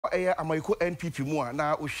Amayiko NPP mu a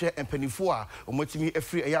na ohwe empanifo a omatimi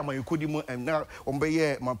afiri Amayiko di mu na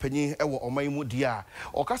ombeye mampanyin ewo oman mu dia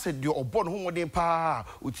okase de obo no homoden pa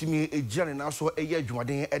otimi egiane na so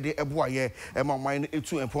adwumaden de eboaye maman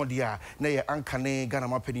etu empon dia na ye ankane Ghana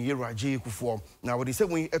mampanyin Yeraje Kufuor na wodi se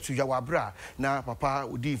mu etu ya wabra na papa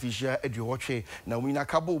odi fisha aduwotwe na omina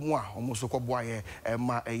kabo mu a omoso koboaye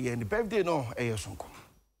ma eye ne birthday no sonko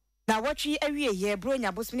na watchi awie ye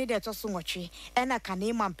bronya bosmini de to so nwotwe ena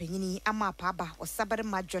kane mampanyini ama paaba osabere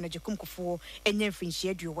madjo na jekum Kufuor enye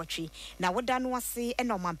mfinhie aduwotwe na woda no ase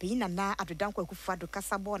ena mampanyina na adodankwa Kufuor do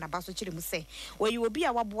kasabo na baso kire mu se oyi obi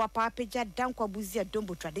a waboa pa apagya dankwa buzi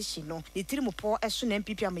adombo tradition no ne tirimupo eso na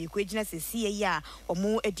MPP Amayiko egina sesi ye a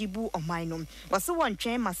omo edibu oman no wase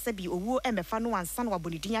wontwen masabi owuo emefa no ansa na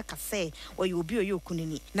wabonidinya kase oyi obi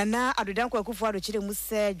oyokunini na adodankwa Kufuor do kire mu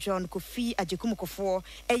se John Kofi ajekum Kufuor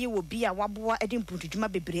obi a waboa edimpuntudwuma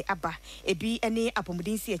bebre aba ebi ene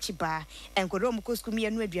apomudinsi achiba enkodo mukoskumie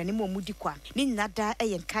no aduane mo mudi kwa ni nada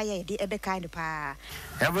eyenkaya yede ebeka ne pa.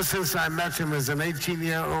 Ever since I met him as an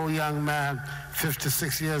 18-year-old young man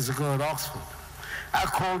 56 years ago at Oxford, I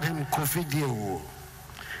called him Kufuor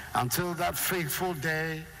until that fateful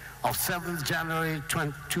day of 7th January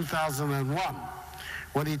 2001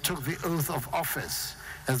 when he took the oath of office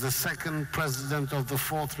as the second president of the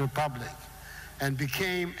Fourth Republic and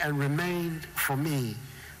became and remained for me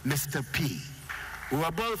Mr. P. We were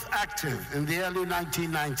both active in the early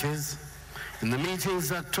 1990s in the meetings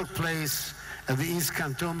that took place at the East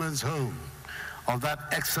Cantonment's home of that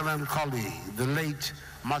excellent colleague, the late,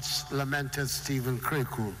 much lamented Stephen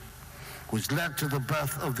Kreku, which led to the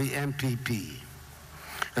birth of the MPP.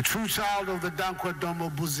 A true child of the Dankwa Domo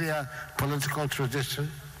Buzia political tradition,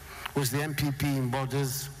 which the MPP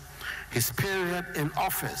embodies, his period in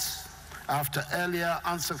office after earlier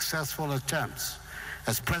unsuccessful attempts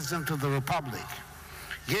as President of the Republic,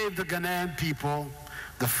 gave the Ghanaian people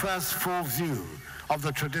the first full view of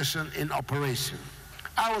the tradition in operation.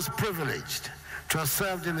 I was privileged to have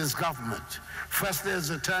served in his government, firstly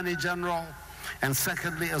as Attorney General and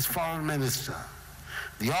secondly as Foreign Minister.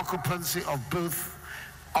 The occupancy of both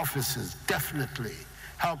offices definitely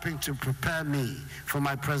helping to prepare me for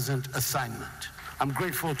my present assignment. I'm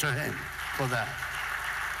grateful to him for that.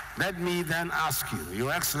 Let me then ask you,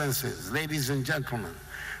 Your Excellencies, ladies and gentlemen,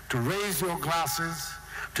 to raise your glasses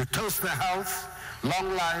to toast the health,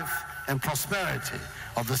 long life, and prosperity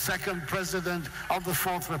of the second President of the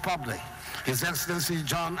Fourth Republic, His Excellency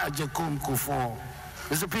John Ajekum Kufuor.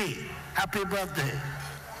 Mr. P, happy birthday.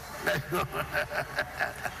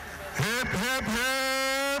 Hip, hip,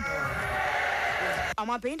 hip!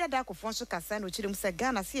 Amapenda da Kufuor so kasa no kire mu se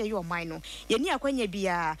Ghana se ye oman no ye ni akwanya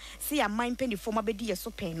bia se ya man penifo mabedi ye so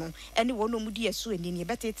pen no ene wono mu di ye so ani ne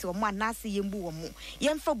betete wo mo anase ye mbu wo mo ye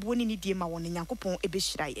mfa buo ni die ma won Nyankopon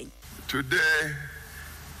ebehira yen. Today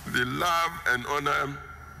the love and honor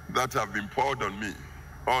that have been poured on me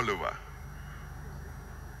all over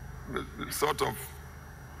sort of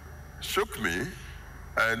shook me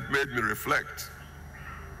and made me reflect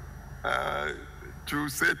to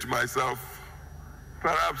say to myself,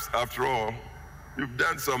 perhaps, after all, you've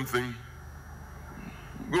done something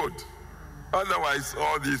good. Otherwise,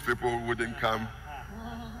 all these people wouldn't come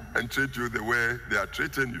and treat you the way they are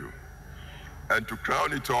treating you. And to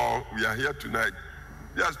crown it all, we are here tonight.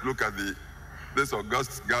 Just look at this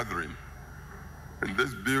august gathering in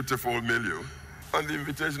this beautiful milieu on the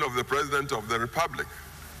invitation of the President of the Republic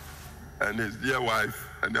and his dear wife,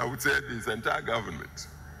 and I would say his entire government,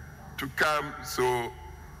 to come so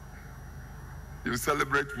you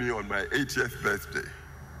celebrate me on my 80th birthday.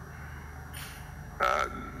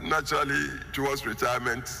 Naturally, towards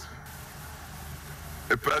retirement,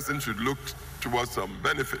 a person should look towards some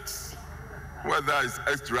benefits, whether it's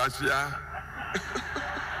ex-gratia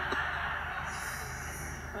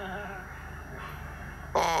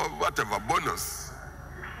or whatever bonus.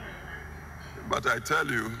 But I tell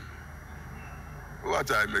you,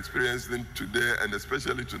 what I'm experiencing today, and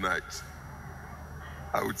especially tonight,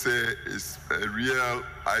 I would say is a real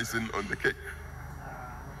icing on the cake.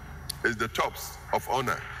 It's the tops of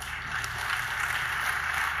honor.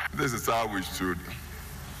 This is how we should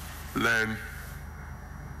learn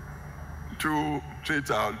to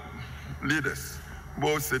treat our leaders,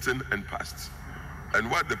 both sitting and past.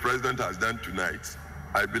 And what the President has done tonight,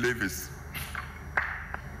 I believe is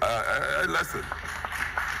a lesson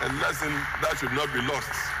that should not be lost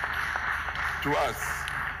to us.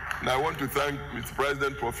 And I want to thank Mr.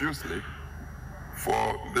 President profusely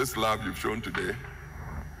for this love you've shown today.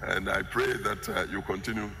 And I pray that you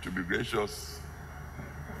continue to be gracious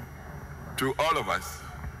to all of us.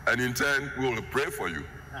 And in turn, we will pray for you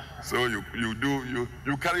So you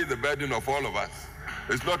carry the burden of all of us.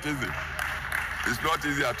 It's not easy. It's not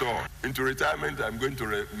easy at all. Into retirement, I'm going to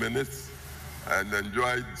reminisce and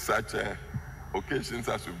enjoy such occasions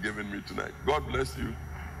as you've given me tonight. God bless you,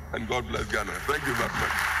 and God bless Ghana. Thank you very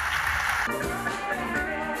much.